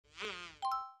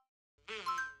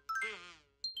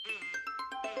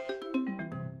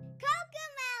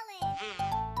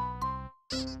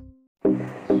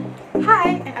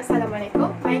Hi and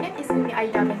Assalamualaikum. My name is Umi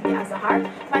Aida binti Azhar.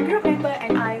 My group member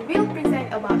and I will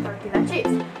present about tortilla chips.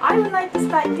 I would like to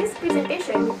start this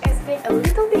presentation with explain a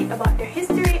little bit about the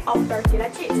history of tortilla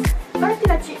chips.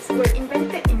 Tortilla chips were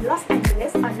invented in Los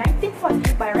Angeles on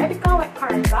 1940 by Rebecca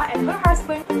Carranza and her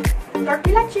husband.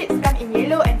 Tortilla chips come in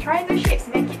yellow and triangle shapes,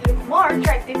 make it look more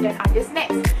attractive than other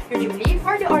snacks. Usually,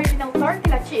 for the original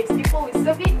tortilla chips, people will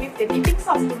serve it with the dipping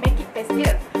sauce to make it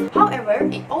tastier. However,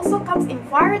 it also comes in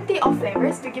variety of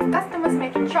flavors to give customers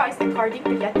making choice according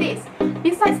to their taste.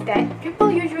 Besides that,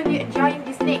 people usually enjoying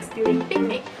these snacks during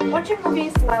picnic, watching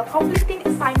movies while completing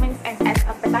assignments and as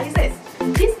appetizers.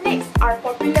 These snacks are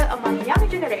popular among young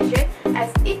generation as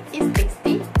it is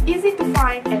tasty, easy to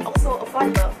find and also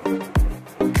affordable.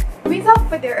 Without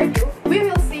further ado, we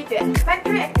will see the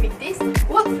factory activities,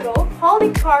 workflow,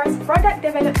 holding cars, product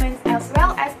developments as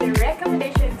well as the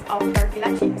recommendations of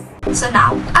tortilla chips. So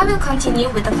now, I will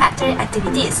continue with the factory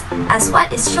activities. As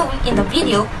what is shown in the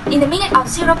video, in the minute of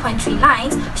 0.39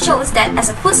 shows that as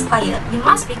a food supplier, we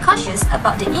must be cautious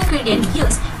about the ingredient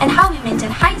used and how we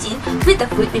maintain hygiene with the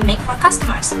food we make for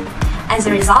customers. As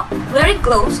a result, wearing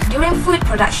gloves during food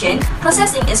production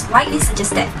processing is widely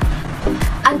suggested.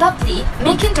 Undoubtedly,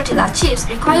 making tortilla chips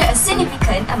require a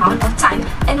significant amount of time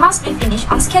and must be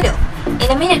finished on schedule.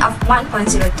 In a minute of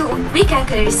 1.02, we can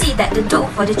clearly see that the dough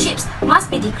for the chips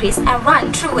must be decreased and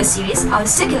run through a series of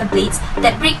circular blades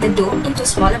that break the dough into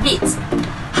smaller bits.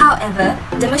 However,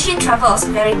 the machine travels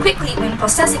very quickly when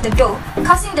processing the dough,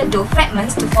 causing the dough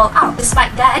fragments to fall out.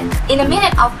 Despite that, in a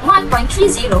minute of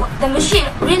 1.30, the machine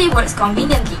really works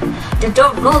conveniently. The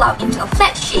dough rolls out into a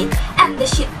flat shape and the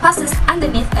sheet passes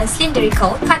underneath a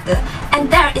cylindrical cutter, and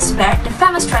there is where the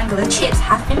famous triangular chips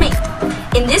have been made.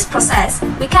 In this process,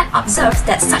 we can observe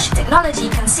that such technology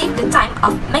can save the time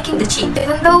of making the chip.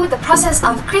 Even though the process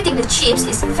of creating the chips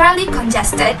is fairly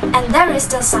congested and there is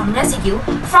still some residue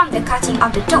from the cutting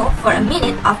of the dough for a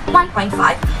minute of 1.5,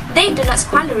 they do not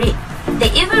squander it.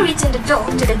 They even return the dough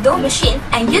to the dough machine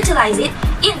and utilize it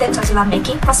in the tortilla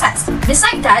making process.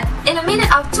 Besides that, in a minute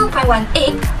of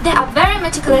 2.18, they are very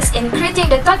meticulous in creating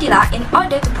the tortilla in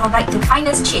order to provide the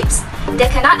finest chips. They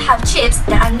cannot have chips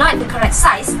that are not the correct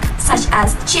size, such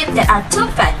as chips that are too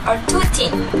fat or too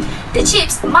thin. The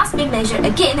chips must be measured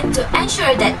again to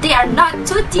ensure that they are not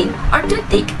too thin or too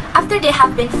thick after they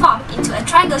have been formed into a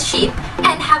triangle shape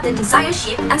and have the desired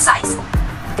shape and size.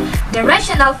 The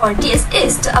rationale for this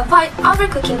is to avoid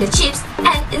overcooking the chips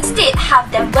and instead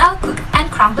have them well cooked and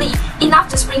crumbly enough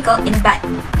to sprinkle in a bag.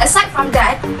 Aside from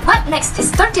that, what makes this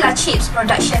tortilla chips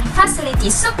production facility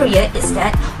superior is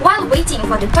that while waiting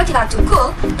for the tortilla to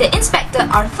cool, the inspector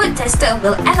or food tester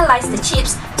will analyze the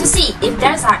chips to see if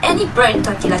there are any burnt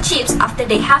tortilla chips after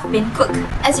they have been cooked.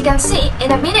 As you can see,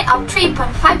 in a minute of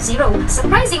 3.50,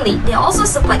 surprisingly, they also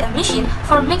supply a machine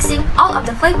for mixing all of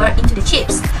the flavor into the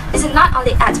chips. This not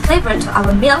only adds flavor to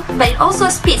our meal, but it also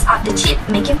speeds up the chip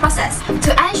making process.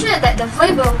 To ensure that the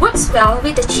flavor works well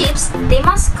with the chips, they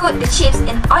must coat the chips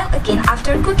in oil again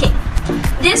after cooking.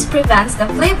 This prevents the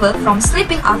flavor from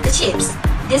slipping off the chips.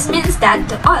 This means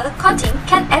that the oil coating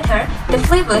can adhere the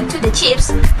flavor to the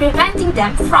chips, preventing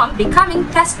them from becoming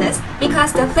tasteless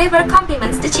because the flavor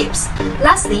complements the chips.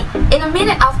 Lastly, in a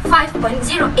minute of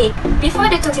 5.08, before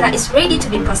the tortilla is ready to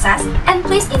be processed and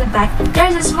placed in a bag,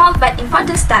 there is a small but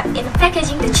important step in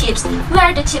packaging the chips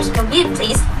where the chips will be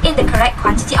placed in the correct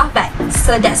quantity of bag.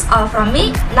 So that's all from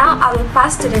me. Now I will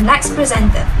pass to the next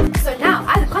presenter. So now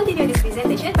I will continue this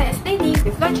presentation by explaining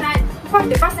the flowchart for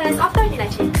the process of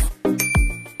tortilla chips.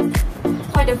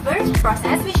 For the first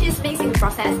process, which is mixing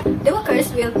process, the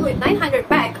workers will put 900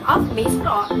 bags of maize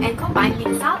flour and combine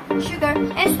with salt, sugar,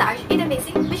 and starch in the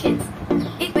mixing machines.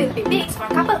 It will be mixed for a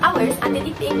couple hours until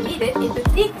it being kneaded into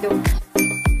thick dough.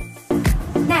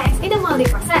 Next, in the molding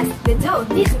process, the dough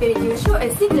needs to be reduced through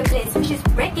a single blade, which is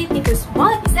breaking into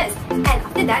smaller pieces, and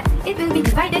after that, it will be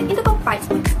divided into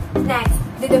compartments. Next,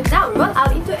 the dough now roll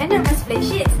out into enormous flat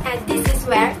sheets, and this is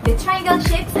where the triangle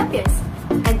shape appears.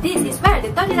 And this is where the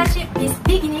tortilla chip is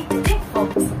beginning to take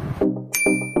forms.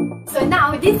 So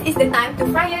now this is the time to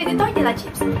fry the tortilla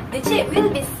chips. The chip will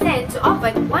be sent to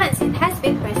oven once it has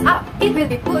been pressed up. It will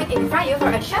be put in the fryer for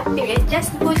a short period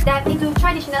just to put them into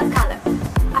traditional color.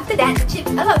 After that, the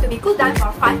chips allowed to be cooled down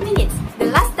for 5 minutes. The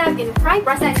last step in the frying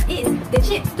process is the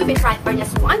chips to be fried for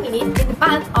just 1 minute in the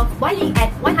bath of boiling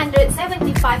at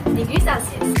 175 degrees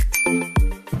Celsius.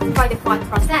 For the fourth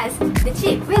process, the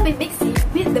chip will be mixing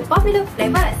with the popular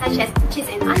flavors such as cheese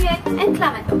and onion and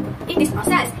clamato. In this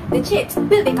process, the chips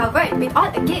will be covered with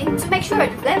oil again to make sure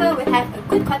the flavor will have a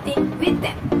good coating with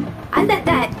them. Under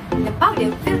that, the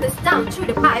powder filters down through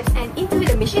the pipes and into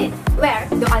the machine, where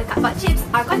the oil-covered chips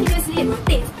are continuously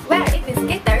rotated, where it will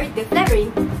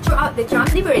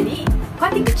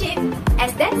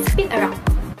spin around.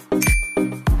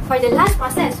 For the last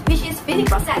process, which is filling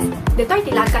process, the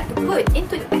tortilla got to put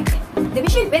into the packet. The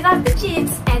machine weighs out the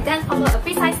chips and then follow a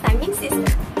precise timing system.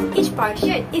 Each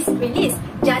portion is released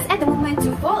just at the moment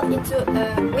to fall into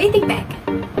a waiting bag.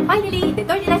 Finally, the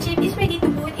tortilla chip is ready to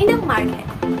put in the market.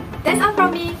 That's all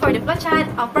from me for the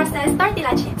flowchart of processed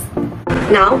tortilla chips.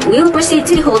 Now, we will proceed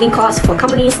to the holding cost for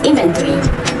company's inventory.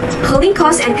 Holding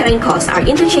costs and carrying costs are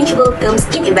interchangeable terms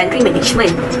in inventory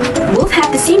management. Both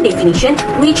have the same definition,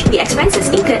 which the expenses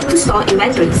incurred to store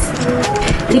inventories.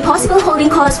 The possible holding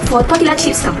costs for Tortilla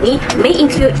Chips Company may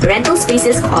include rental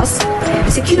spaces costs,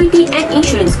 security and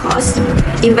insurance costs,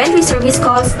 inventory service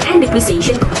costs, and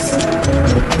depreciation costs.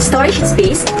 Storage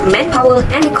space, manpower,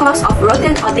 and the cost of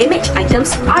rotten or damaged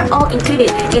items are all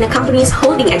included in a company's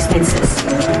holding expenses.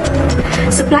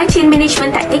 Supply chain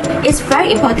management tactic is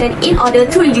very important in order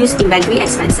to reduce inventory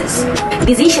expenses.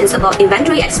 Decisions about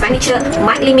inventory expenditure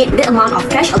might limit the amount of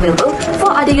cash available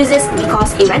for other users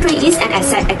because inventory is an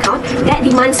asset account that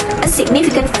demands a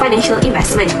significant financial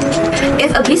investment.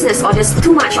 If a business orders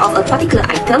too much of a particular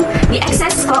item, the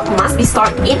excess stock must be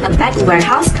stored in a back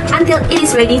warehouse until it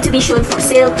is ready to be shown for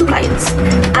sale to clients.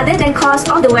 Other than cost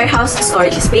of the warehouse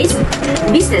storage space,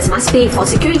 business must pay for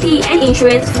security and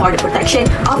insurance for the protection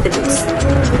of the goods.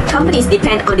 Companies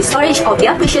depend on the storage of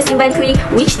their precious inventory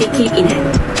which they keep in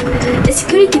hand. A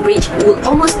security breach will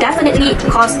almost definitely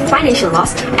cause financial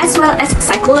loss as well as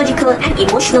psychological and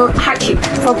emotional hardship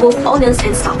for both owners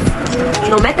and staff.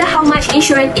 No matter how much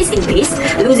insurance is in place,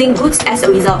 losing goods as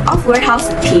a result of warehouse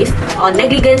theft or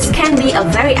negligence can be a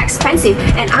very expensive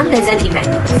and unpleasant event.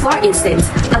 For instance,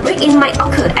 a break-in might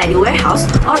occur at the warehouse,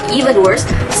 or even worse,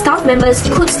 staff members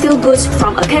could steal goods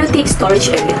from a chaotic storage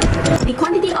area. The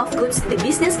quantity of goods the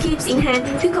business keeps in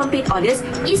hand to complete orders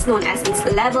is known as its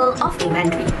level of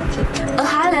inventory. A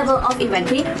high level of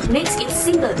inventory makes it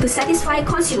simpler to satisfy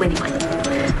consumer demand.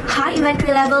 High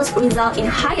inventory levels result in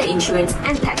higher insurance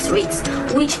and tax rates,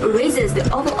 which raises the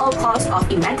overall cost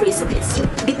of inventory service.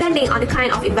 Depending on the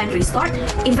kind of inventory stored,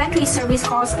 inventory service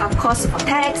costs are costs for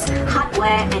tax, hardware,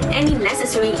 and any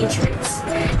necessary insurance.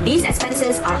 These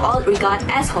expenses are all regarded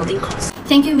as holding costs.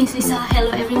 Thank you, Ms. Lisa.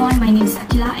 Hello everyone, my name is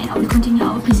Tortilla and I will continue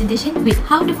our presentation with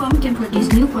how the firm can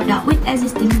produce new product with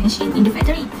existing machine in the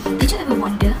factory. Did you ever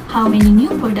wonder how many new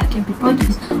products can be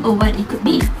produced or what it could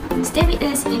be? Stay with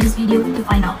us in this video to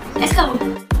find out. Let's go!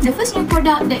 The first new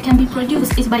product that can be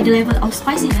produced is by the level of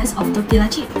spiciness of tortilla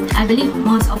chip. I believe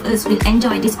most of us will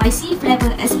enjoy the spicy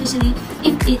flavor, especially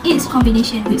if it is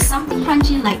combination with something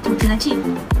crunchy like tortilla chip.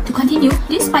 To continue,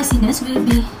 this spiciness will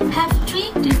have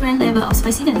 3 different levels of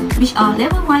spiciness, which are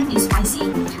level 1 is spicy,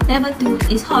 level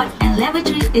 2 is hot, and level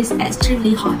 3 is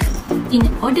extremely hot. In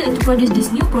order to produce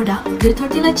this new product, the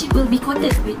tortilla chip will be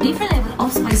coated with different levels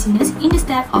of spiciness in the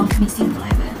step of mixing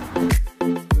flavor.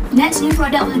 Next new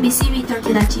product will be seaweed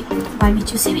tortilla chip. Why we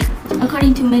choose seaweed?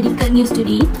 According to Medical News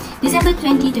Today, December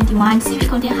 2021, seaweed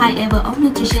contain high level of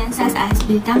nutrition such as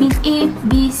vitamin A,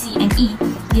 B, C, and E.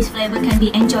 This flavor can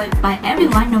be enjoyed by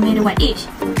everyone no matter what age.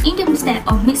 In the step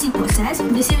of mixing process,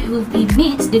 the seaweed will be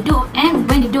mixed the dough, and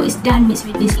when the dough is done mixed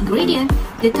with this ingredient,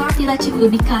 the tortilla chip will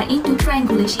be cut into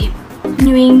triangular shape.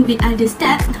 Continuing with other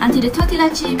steps, until the tortilla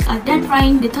chips are done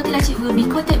frying, the tortilla chip will be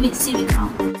coated with seaweed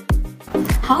crown.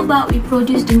 How about we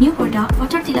produce the new product for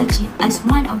tortilla chip as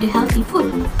one of the healthy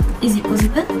food? Is it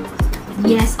possible?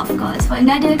 Yes, of course. For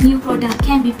another new product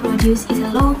can be produced is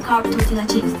a low-carb tortilla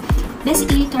chips.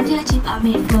 Basically, tortilla chips are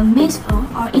made from maize flour,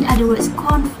 or in other words,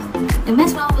 corn flour. The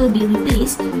maize flour will be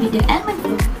replaced with the almond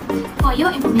flour. For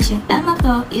your information, almond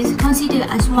flour is considered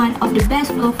as one of the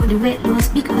best flour for the weight loss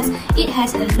because it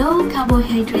has a low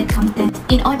carbohydrate content.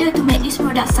 In order to make this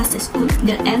product successful,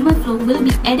 the almond flour will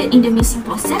be added in the mixing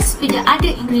process with the other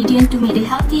ingredient to make the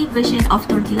healthy version of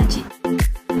tortilla chip.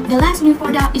 The last new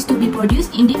product is to be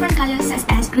produced in different colors such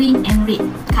as green and red.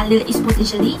 Color is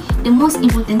potentially the most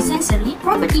important sensory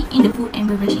property in the food and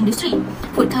beverage industry.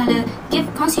 Food color gives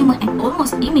consumer an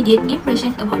almost immediate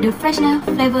impression about the freshness,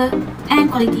 flavor,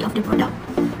 and quality of the product.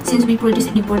 Since we produce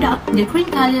a new product, the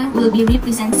green color will be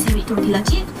represent seaweed tortilla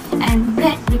chip and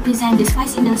red represent the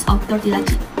spiciness of tortilla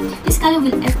chip. This color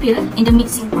will appear in the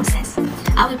mixing process.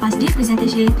 I will pass this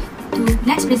presentation to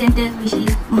next presenter, which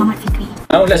is Muhammad Fikri.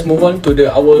 Now let's move on to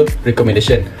our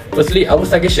recommendation. Firstly, our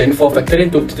suggestion for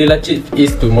factoring to Tortilla chips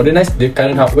is to modernize the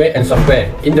current hardware and software.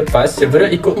 In the past,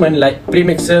 several equipment like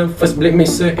pre-mixer, first blade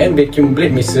mixer and vacuum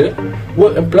blade mixer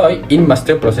were employed in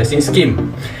master processing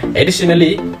scheme.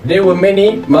 Additionally, there were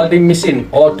many molding machines,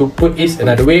 or to put it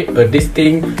another way, a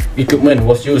distinct equipment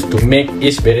was used to make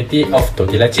each variety of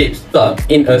Tortilla chips,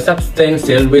 in a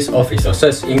substantial waste of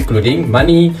resources, including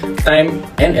money, time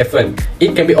and effort.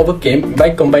 It can be overcome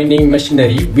by combining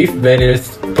machinery with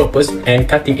various purpose and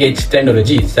cutting-edge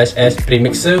technology such as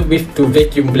pre-mixer with 2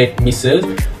 vacuum blade mixers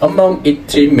among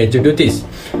its 3 major duties.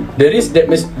 The risk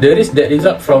that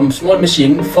result from small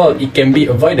machine fault, it can be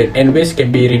avoided and waste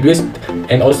can be reduced,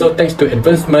 and also thanks to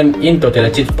advancement in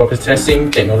Tortilla chips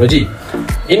processing technology.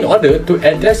 In order to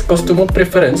address customer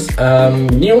preference,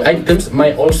 new items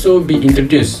might also be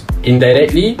introduced.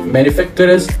 Indirectly,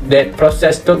 manufacturers that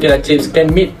process Tortilla chips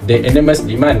can meet the enormous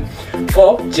demand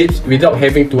for chips without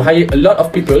having to hire a lot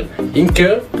of people,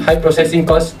 incur high processing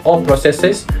costs, or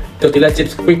processes Tortilla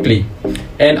chips quickly.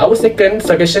 And our second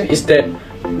suggestion is that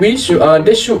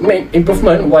they should make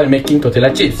improvement while making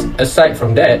Tortilla chips. Aside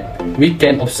from that, we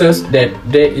can observe that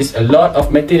there is a lot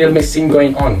of material mixing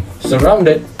going on,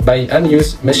 surrounded by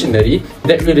unused machinery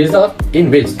that will result in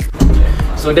waste.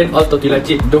 So that all Tortilla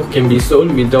chip dough can be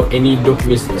sold without any dough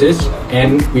wastage,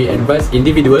 and we advise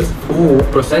individuals who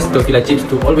process Tortilla chips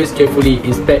to always carefully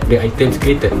inspect the items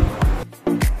created.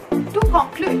 To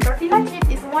conclude, Tortilla chip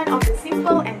is one of the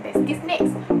simple and tasty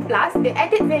snacks. Plus, the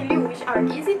added value which are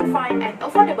easy to find and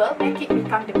affordable make it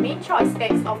become the main choice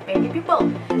snacks of many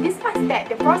people. Despite that,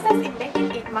 the process in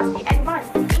making it must be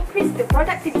advanced to increase the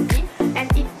productivity, and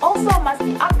it also must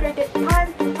be upgraded time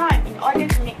to time in order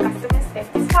to make customers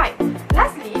satisfied.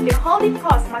 Lastly, the holding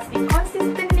cost must be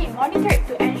consistently monitored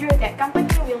to ensure that company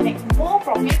will make more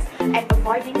profits and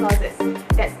avoiding losses.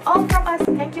 That's all from us.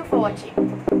 Thank you for watching.